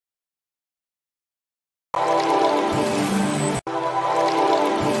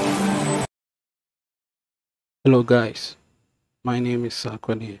Hello guys, my name is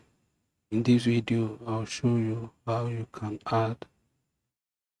Sakwani. In this video, I'll show you how you can add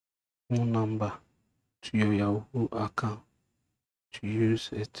phone number to your Yahoo account to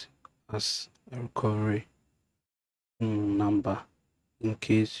use it as a recovery phone number. In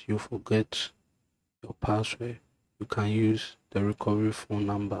case you forget your password, you can use the recovery phone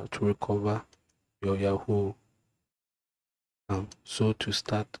number to recover your Yahoo account. So to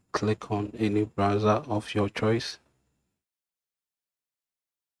start, click on any browser of your choice.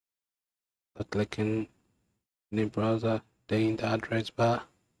 Clicking any browser, then in the address bar,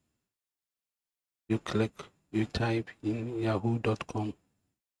 you type in yahoo.com,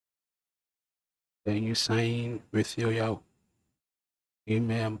 then you sign in with your Yahoo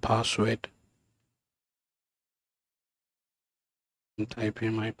email and password. And type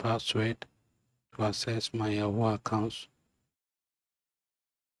in my password to access my Yahoo accounts.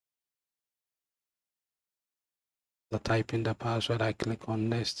 To type in the password, I click on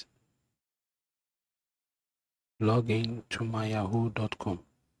next. Log in to my yahoo.com.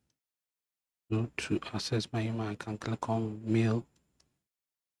 So to access my email, I can click on mail.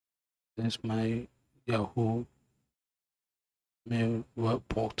 There's my Yahoo mail web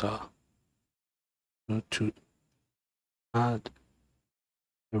portal. So to add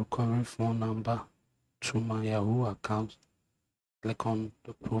the recovery phone number to my Yahoo account, click on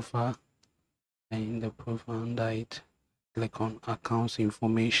the profile, and in the profile under it, click on accounts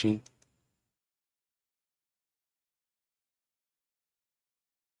information.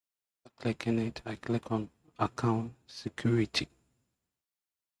 Clicking it, I click on account security.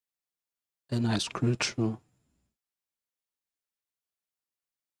 Then I scroll through.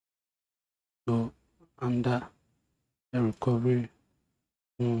 So under the recovery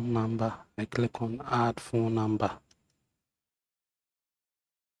phone number, I click on add phone number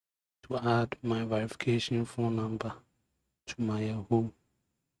to add my verification phone number to my Yahoo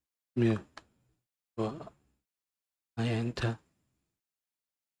mail. So I enter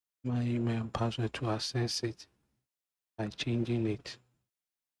my email and password to access it by changing it.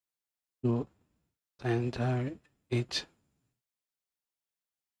 So I enter it,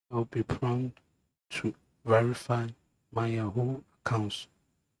 I'll be prompted to verify my Yahoo accounts.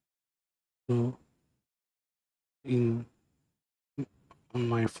 So on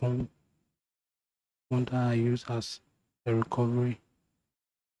my phone that I use as a recovery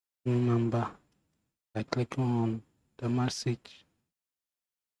phone number, I click on the message,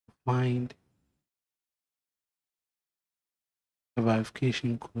 find the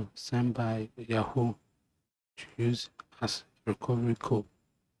verification code sent by Yahoo to use as recovery code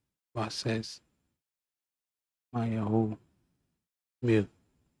to access my Yahoo mail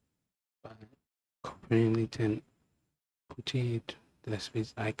by copying it and putting it to the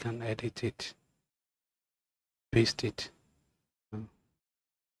space. I can edit it, paste it.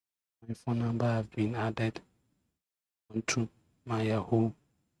 My phone number have been added onto my Yahoo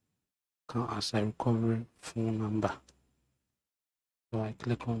account as a recovery phone number. So I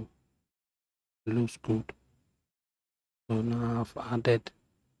click on lose code. So now I've added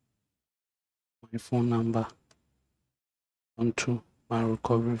my phone number onto my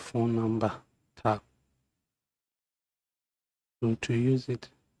recovery phone number tab. So to use it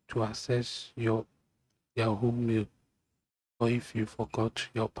to access your Yahoo mail, or if you forgot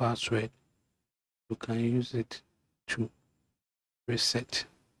your password, you can use it to reset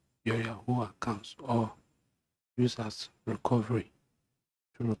your Yahoo accounts or use as recovery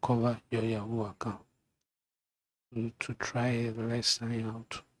to recover your Yahoo account. So to try it, let's sign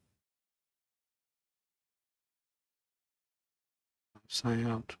out. Sign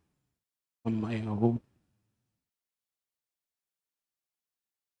out on my Yahoo.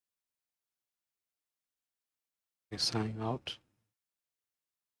 I sign out.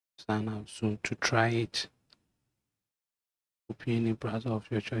 So to try it, open any browser of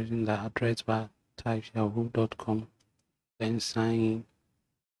your choice in the address bar, type yahoo.com, then sign in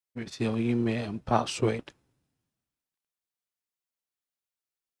with your email and password.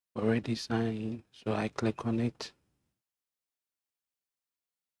 Already signed in, so I click on it.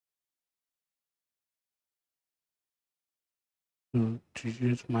 So to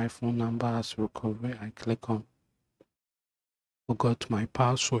use my phone number as recovery, I click on forgot my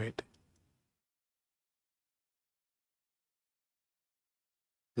password.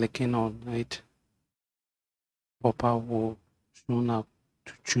 Clicking on it, pop-up will show up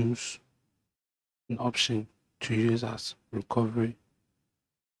to choose an option to use as recovery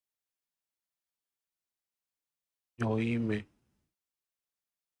your email.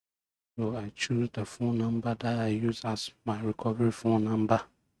 So I choose the phone number that I use as my recovery phone number.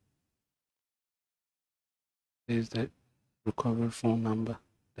 This is the recovery phone number.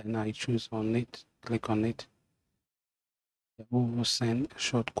 Then I choose on it, click on it. Yahoo will send a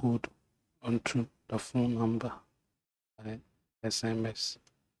short code onto the phone number by SMS.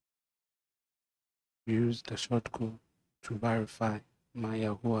 Use the short code to verify my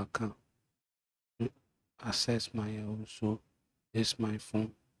Yahoo account, to access my Yahoo. So this is my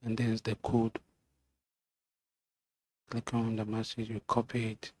phone and this is the code. Click on the message, you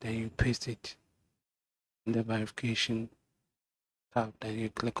copy it, then you paste it in the verification tab, then you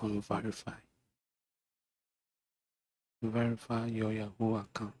click on verify to verify your Yahoo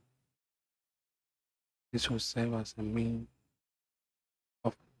account. This will serve as a means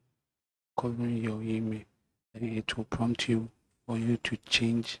of covering your email, and it will prompt you for you to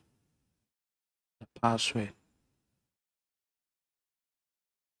change the password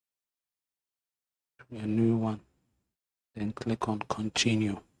to a new one. Then click on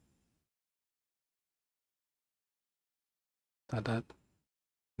continue. After that,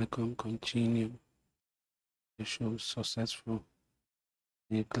 click on continue. It shows successful.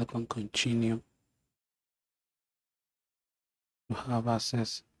 Then you click on continue to have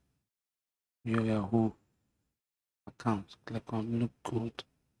access to your Yahoo account. Click on look good.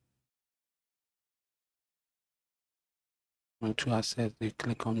 And to access, you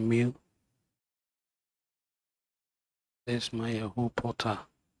click on mail. This is my Yahoo portal.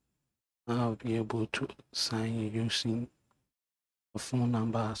 Now I'll be able to sign in using the phone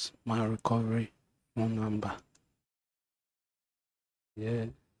number as my recovery phone number. Yeah,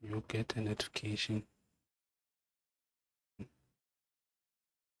 you'll get a notification.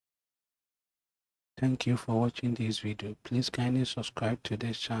 Thank you for watching this video. Please kindly subscribe to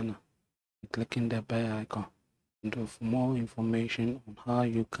this channel by clicking the bell icon. And for more information on how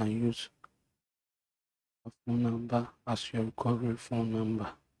you can use a phone number as your recovery phone number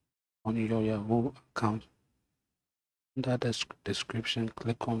on your Yahoo account, under the description,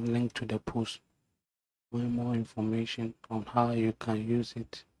 click on link to the post for more information on how you can use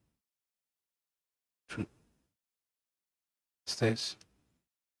it to access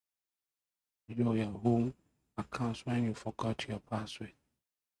your Yahoo accounts when you forgot your password.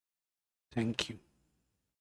 Thank you.